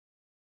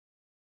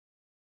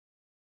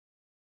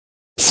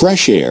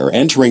Fresh air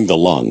entering the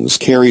lungs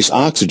carries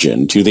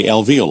oxygen to the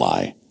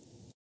alveoli.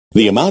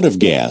 The amount of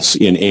gas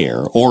in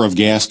air or of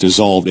gas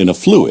dissolved in a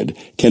fluid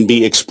can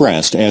be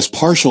expressed as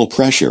partial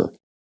pressure,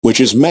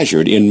 which is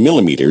measured in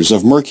millimeters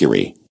of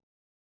mercury.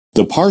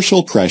 The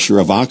partial pressure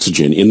of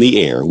oxygen in the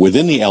air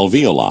within the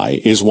alveoli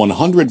is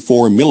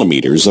 104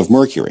 millimeters of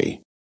mercury.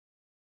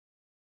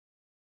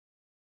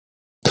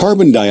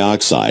 Carbon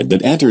dioxide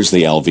that enters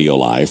the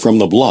alveoli from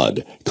the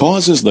blood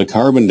causes the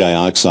carbon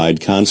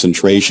dioxide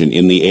concentration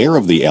in the air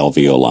of the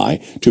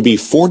alveoli to be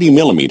 40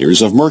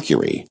 millimeters of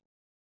mercury.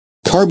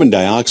 Carbon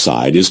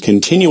dioxide is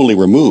continually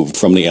removed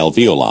from the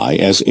alveoli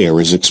as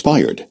air is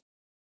expired.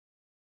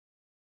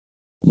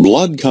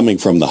 Blood coming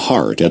from the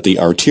heart at the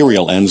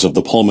arterial ends of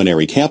the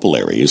pulmonary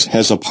capillaries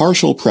has a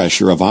partial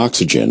pressure of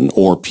oxygen,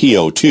 or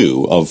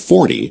PO2, of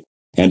 40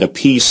 and a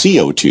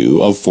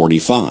pCO2 of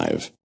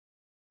 45.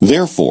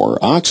 Therefore,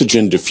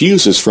 oxygen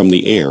diffuses from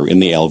the air in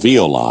the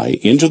alveoli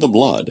into the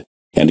blood,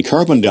 and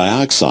carbon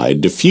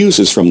dioxide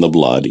diffuses from the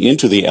blood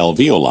into the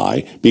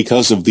alveoli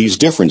because of these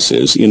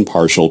differences in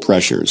partial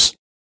pressures.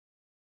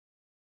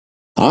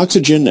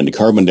 Oxygen and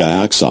carbon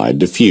dioxide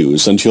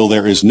diffuse until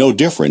there is no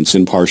difference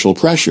in partial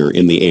pressure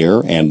in the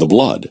air and the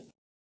blood.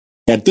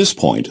 At this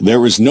point,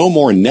 there is no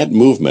more net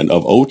movement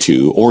of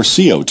O2 or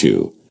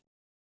CO2.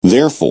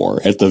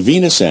 Therefore, at the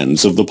venous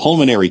ends of the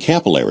pulmonary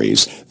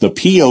capillaries, the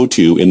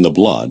PO2 in the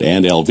blood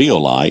and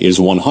alveoli is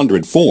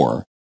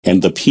 104,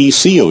 and the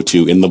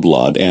pCO2 in the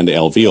blood and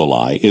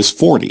alveoli is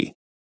 40.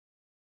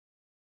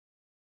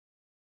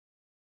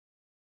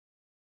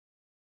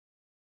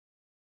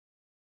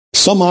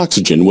 Some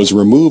oxygen was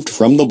removed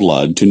from the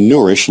blood to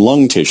nourish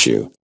lung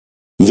tissue.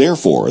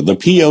 Therefore, the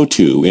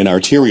PO2 in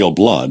arterial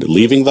blood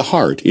leaving the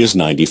heart is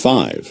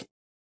 95.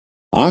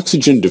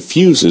 Oxygen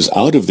diffuses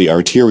out of the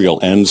arterial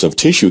ends of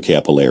tissue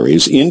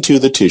capillaries into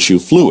the tissue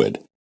fluid,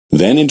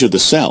 then into the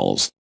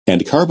cells,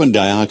 and carbon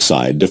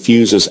dioxide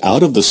diffuses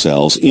out of the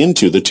cells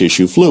into the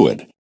tissue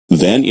fluid,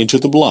 then into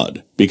the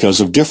blood because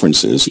of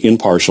differences in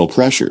partial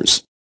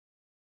pressures.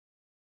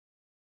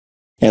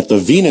 At the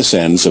venous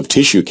ends of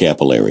tissue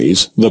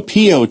capillaries, the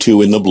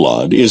PO2 in the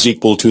blood is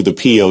equal to the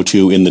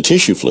PO2 in the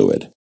tissue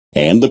fluid,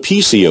 and the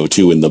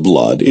pCO2 in the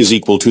blood is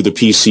equal to the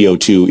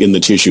pCO2 in the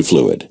tissue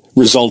fluid,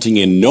 resulting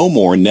in no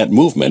more net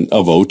movement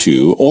of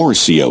O2 or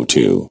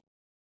CO2.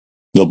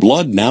 The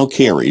blood now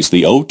carries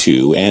the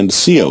O2 and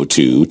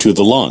CO2 to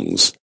the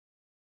lungs.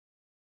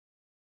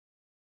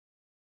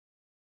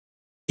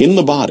 In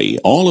the body,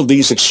 all of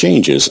these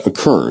exchanges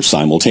occur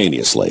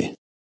simultaneously.